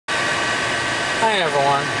Hi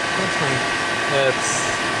everyone, it's me. It's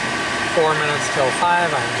 4 minutes till 5.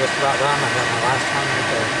 I'm just about done. I got my last one right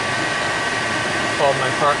there. Called my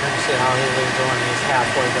partner to see how he was doing. He's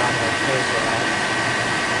halfway done with his route.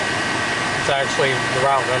 It's actually the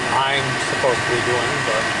route that I'm supposed to be doing,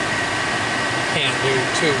 but can't do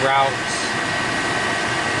 2 routes.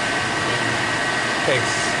 It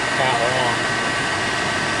takes that long.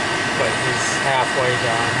 But he's halfway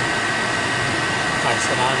done. I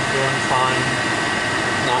said I'm doing fine,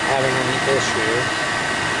 not having any issues.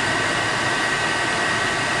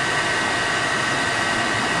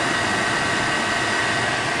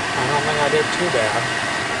 I don't think I did too bad,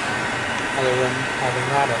 other than having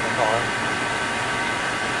that in the car.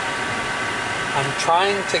 I'm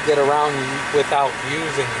trying to get around without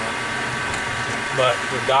using it, but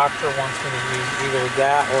the doctor wants me to use either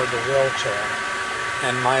that or the wheelchair.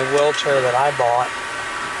 And my wheelchair that I bought,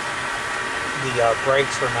 the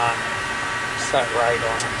brakes are not set right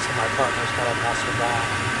on it, so my partner's got to mess with that.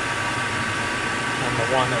 And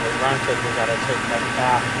the one that we rented, we got to take that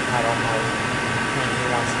back. I don't know when he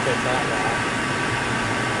wants to take that back.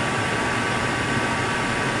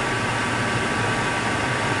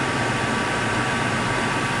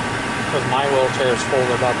 Because my wheelchair is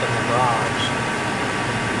folded up in the garage.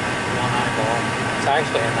 The one I bought. It's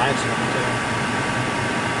actually a nice one too.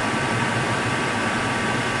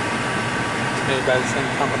 Made by the same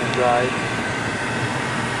company, Drive.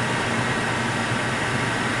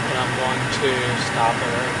 And I'm going to stop it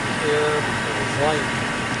right here. Please like,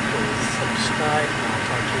 please subscribe, and I'll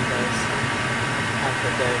talk to you guys. Have a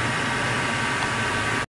good day.